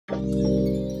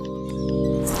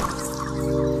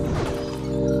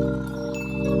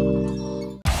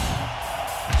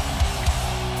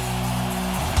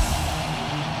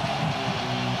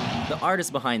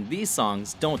artists behind these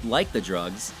songs don't like the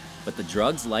drugs, but the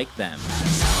drugs like them.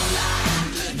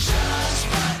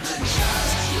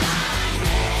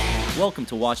 Welcome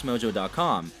to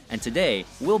WatchMojo.com, and today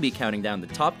we'll be counting down the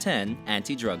top 10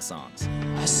 anti-drug songs.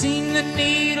 I seen the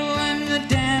needle and the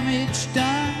damage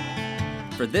done.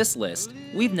 For this list,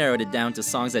 we've narrowed it down to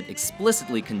songs that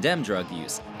explicitly condemn drug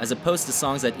use, as opposed to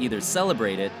songs that either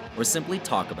celebrate it or simply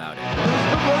talk about it.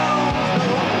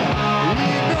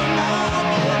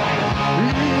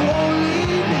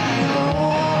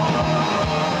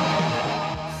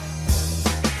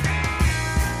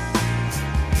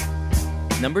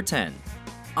 Number 10.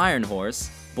 Iron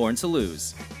Horse, Born to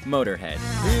Lose, Motorhead.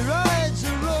 He rides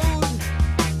a road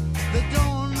that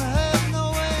don't have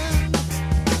no end.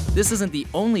 This isn't the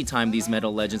only time these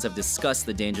metal legends have discussed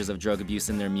the dangers of drug abuse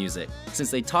in their music,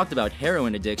 since they talked about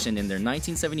heroin addiction in their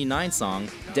 1979 song,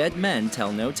 Dead Men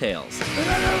Tell No Tales. And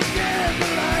I don't care the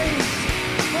lies,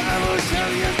 but I will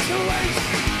tell you to waste.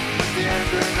 The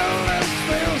end of no left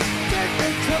fails, take me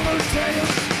to motels.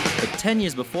 But 10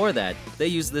 years before that, they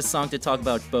used this song to talk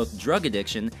about both drug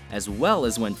addiction as well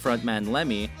as when frontman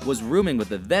Lemmy was rooming with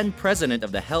the then president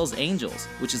of the Hells Angels,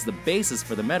 which is the basis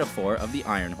for the metaphor of the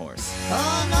Iron Horse.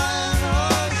 On iron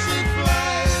horse he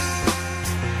flies.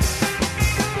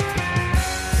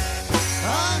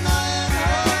 On iron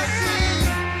horse he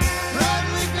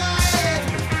proudly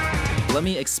glides.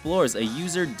 Lemmy explores a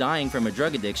user dying from a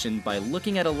drug addiction by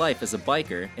looking at a life as a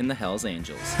biker in the Hells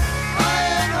Angels.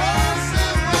 Iron horse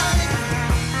and ride.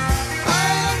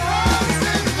 Iron horse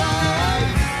and ride.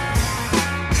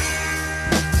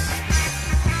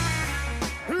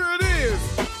 Here it is,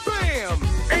 bam!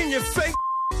 And you say,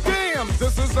 damn,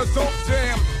 this is a dope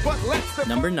jam. But let's the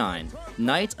Number 9.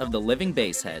 Night of the Living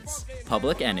Bassheads,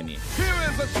 Public Enemy. Here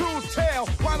is a true tale.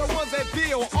 Why the ones that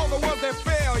deal, all the ones that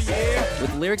fail, yeah.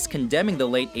 With lyrics condemning the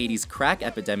late 80s crack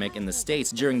epidemic in the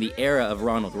States during the era of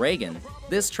Ronald Reagan,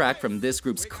 this track from this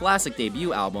group's classic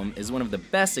debut album is one of the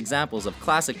best examples of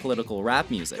classic political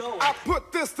rap music. I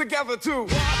put this together too.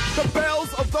 The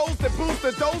bells of those that boost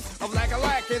the dose of lack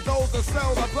and those that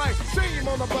sell the black. Shame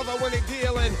on the brother when he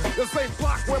dealing. The same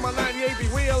block where my 98 be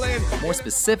wheeling. More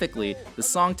specifically, the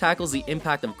song tackles the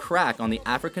impact of crack on the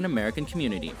African American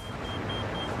community.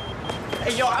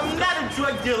 Hey, yo, I'm not a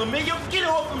drug dealer, man. Yo, get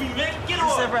off of me, man. Get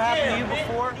off. This ever happened to you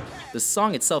before? The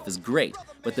song itself is great,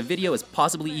 but the video is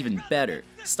possibly even better,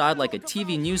 styled like a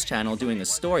TV news channel doing a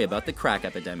story about the crack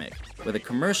epidemic, with a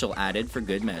commercial added for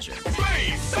good measure.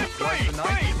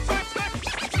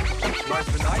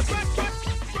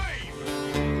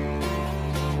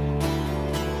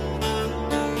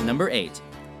 Number 8.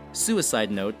 Suicide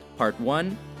Note, Part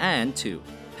 1 and 2,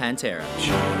 Pantera.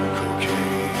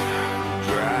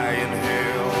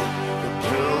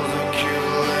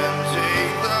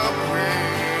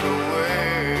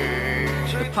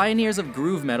 The pioneers of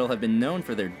groove metal have been known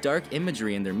for their dark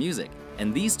imagery in their music,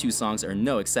 and these two songs are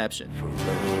no exception.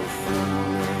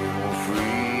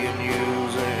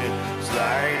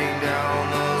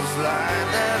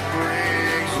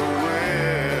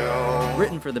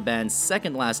 Written for the band's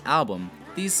second-last album,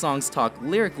 these songs talk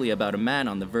lyrically about a man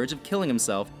on the verge of killing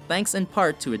himself, thanks in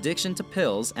part to addiction to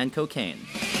pills and cocaine.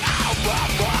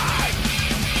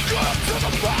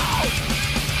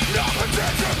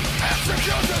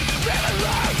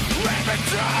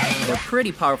 They're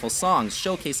pretty powerful songs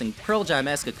showcasing Pearl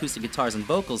Jam-esque acoustic guitars and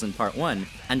vocals in Part 1,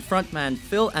 and frontman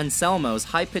Phil Anselmo's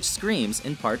high-pitched screams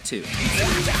in Part 2.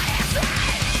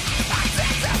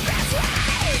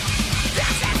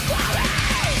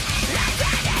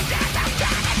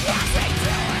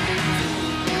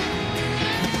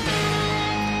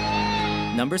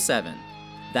 Number 7.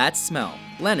 That Smell,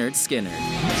 Leonard Skinner.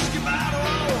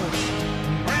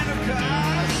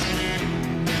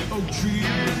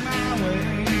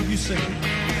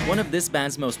 One of this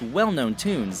band's most well-known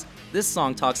tunes, this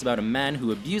song talks about a man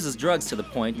who abuses drugs to the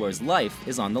point where his life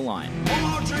is on the line.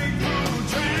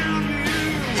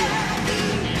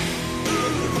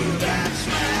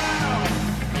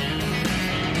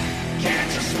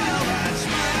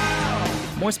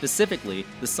 More specifically,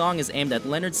 the song is aimed at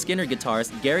Leonard Skinner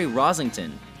guitarist Gary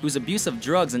Rosington, whose abuse of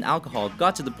drugs and alcohol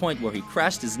got to the point where he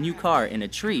crashed his new car in a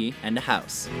tree and a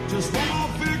house. Just one more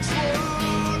fix for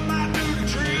my new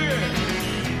tree.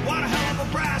 What a hell of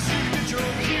a price you get your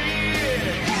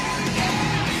kid.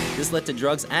 This led to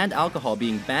drugs and alcohol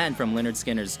being banned from Leonard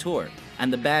Skinner's tour,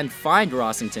 and the band fined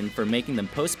Rosington for making them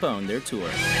postpone their tour.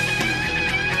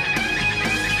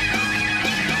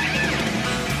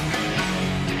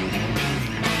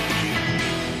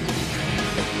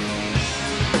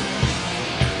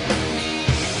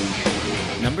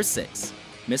 Number 6.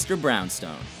 Mr.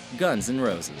 Brownstone, Guns N'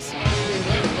 Roses.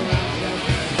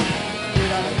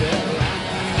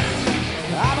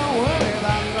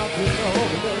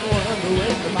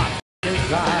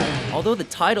 Although the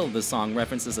title of the song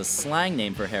references a slang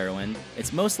name for heroin,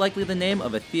 it's most likely the name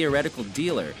of a theoretical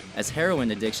dealer, as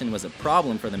heroin addiction was a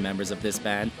problem for the members of this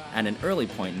band at an early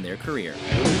point in their career.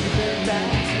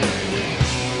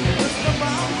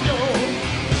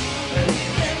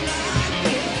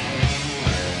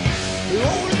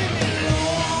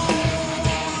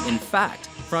 In fact,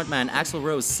 frontman Axl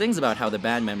Rose sings about how the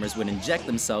band members would inject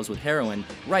themselves with heroin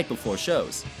right before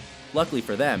shows. Luckily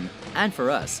for them, and for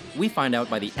us, we find out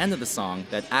by the end of the song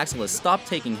that Axl has stopped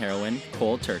taking heroin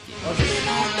cold turkey.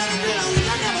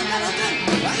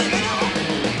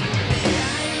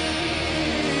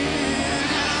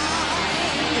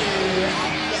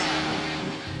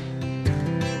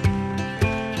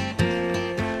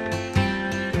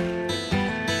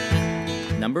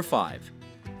 Number 5.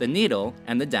 The Needle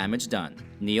and the Damage Done,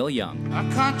 Neil Young. I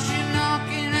caught you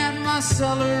knocking at my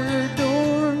cellar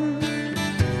door.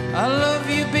 I love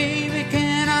you, baby,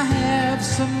 can I have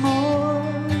some more?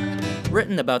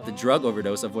 Written about the drug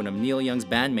overdose of one of Neil Young's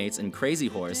bandmates in Crazy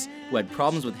Horse, who had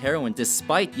problems with heroin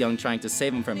despite Young trying to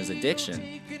save him from his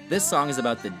addiction, this song is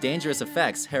about the dangerous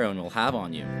effects heroin will have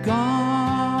on you.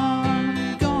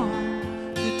 Gone,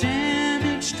 gone, the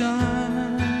damage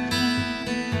done.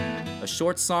 A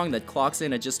short song that clocks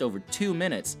in at just over 2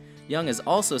 minutes, Young has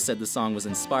also said the song was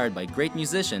inspired by great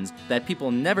musicians that people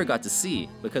never got to see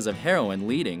because of heroin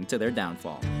leading to their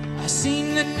downfall. I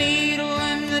seen the needle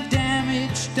and the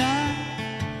damage done,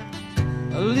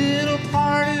 a little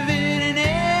part of it in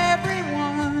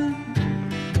everyone,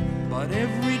 but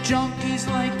every junkie's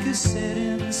like a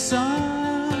setting sun.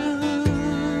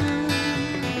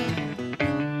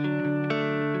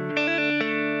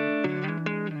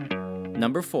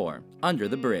 Number 4. Under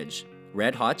the Bridge,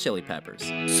 Red Hot Chili Peppers.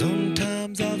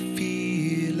 Sometimes I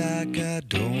feel like I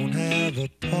don't have a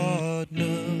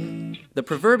partner. The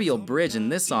proverbial bridge in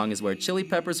this song is where Chili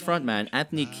Peppers frontman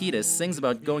Anthony Kiedis sings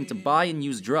about going to buy and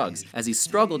use drugs as he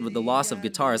struggled with the loss of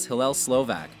guitarist Hillel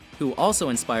Slovak, who also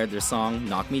inspired their song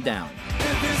Knock Me Down.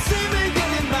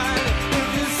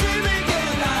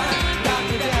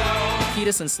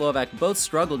 Kiedis and Slovak both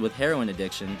struggled with heroin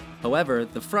addiction. However,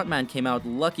 the frontman came out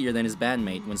luckier than his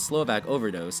bandmate when Slovak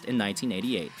overdosed in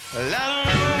 1988.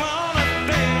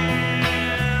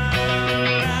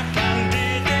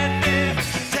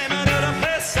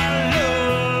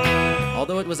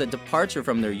 Although it was a departure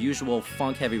from their usual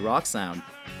funk-heavy rock sound,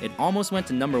 it almost went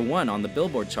to #1 on the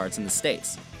Billboard charts in the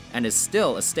States, and is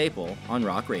still a staple on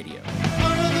rock radio.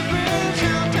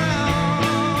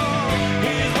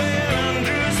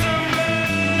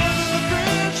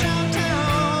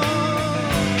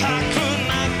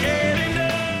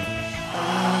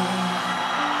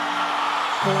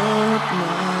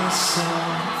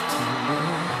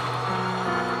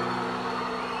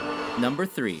 Number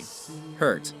 3.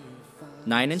 Hurt,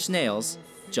 9 Inch Nails,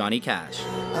 Johnny Cash.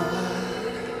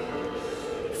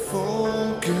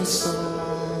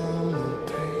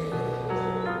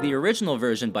 The original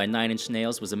version by 9 Inch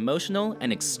Nails was emotional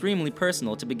and extremely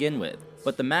personal to begin with,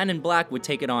 but the Man in Black would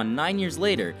take it on 9 years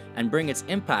later and bring its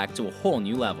impact to a whole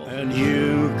new level. And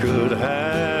you could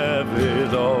have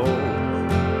it all,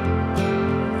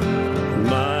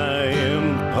 my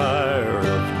empire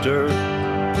of dirt.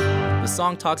 The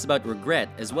song talks about regret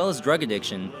as well as drug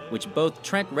addiction, which both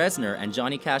Trent Reznor and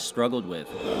Johnny Cash struggled with.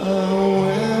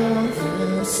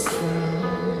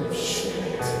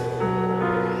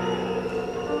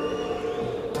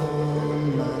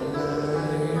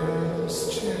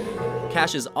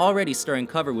 Cash's already stirring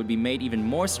cover would be made even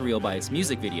more surreal by its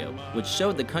music video, which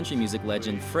showed the country music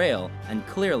legend frail and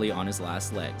clearly on his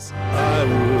last legs. I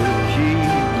would keep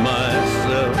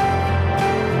myself,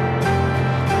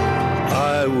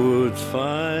 I would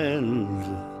find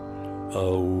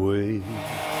a way.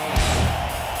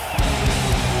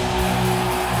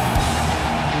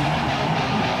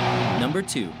 Number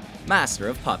 2. Master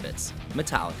of Puppets,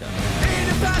 Metallica.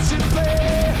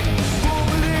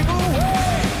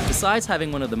 Besides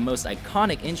having one of the most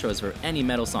iconic intros for any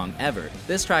metal song ever,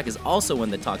 this track is also one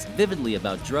that talks vividly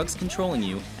about drugs controlling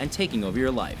you and taking over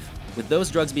your life, with those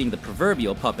drugs being the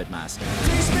proverbial puppet master.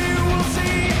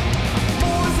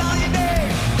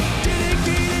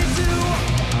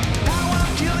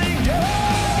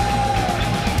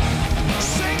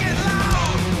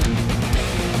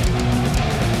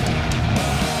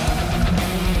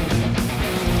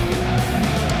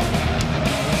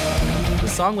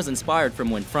 The song was inspired from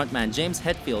when frontman James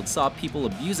Hetfield saw people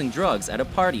abusing drugs at a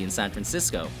party in San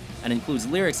Francisco, and includes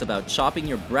lyrics about chopping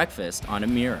your breakfast on a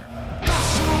mirror.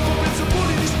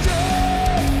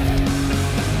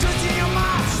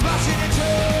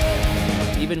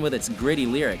 Even with its gritty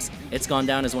lyrics, it's gone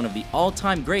down as one of the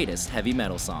all-time greatest heavy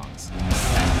metal songs.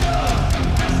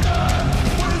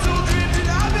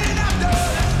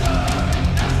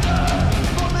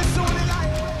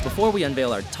 Before we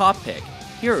unveil our top pick,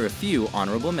 here are a few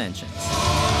honorable mentions.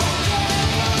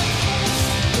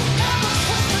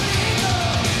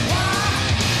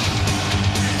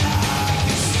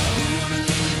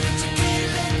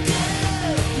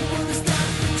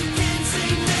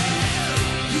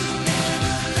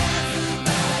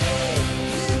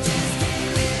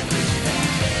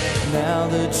 Now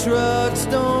the trucks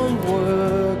don't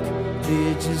work,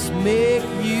 they just make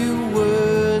you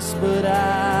worse. But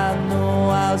I know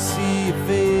I'll see your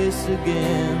face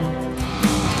again.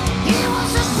 He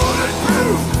wasn't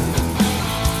bulletproof.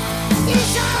 He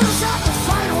shot himself to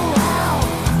fight a while.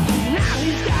 Now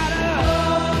he's got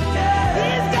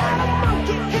a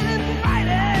monkey can fight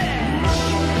it.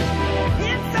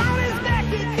 It's on his back,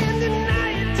 he can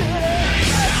deny it.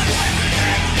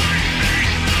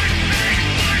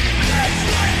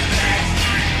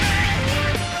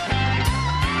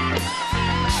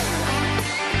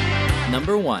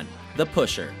 Number 1, The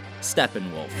Pusher,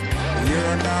 Steppenwolf. You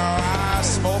know I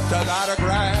smoked a lot of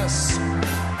grass.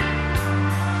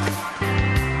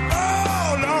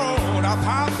 Oh Lord, I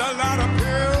popped a lot of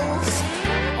pills.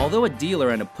 Although a dealer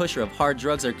and a pusher of hard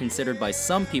drugs are considered by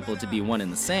some people to be one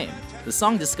and the same, the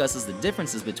song discusses the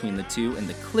differences between the two in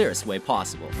the clearest way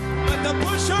possible. But the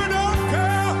pusher don't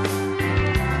care.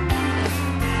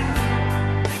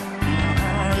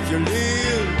 If you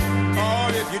live or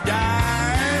if you die.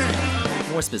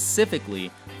 More specifically,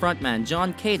 frontman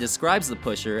John Kay describes the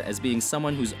pusher as being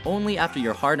someone who's only after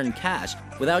your hard-earned cash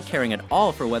without caring at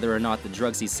all for whether or not the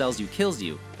drugs he sells you kills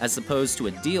you, as opposed to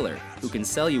a dealer who can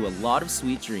sell you a lot of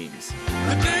sweet dreams.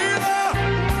 The dealer,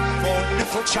 for a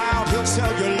little child, he'll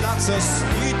sell you lots of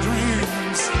sweet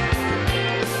dreams.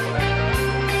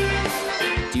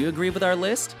 Do you agree with our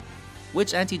list?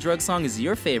 Which anti-drug song is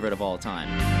your favorite of all time?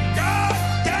 God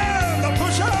damn, the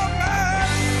pusher man!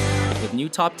 With new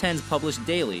top 10s published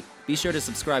daily, be sure to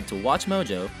subscribe to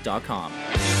WatchMojo.com.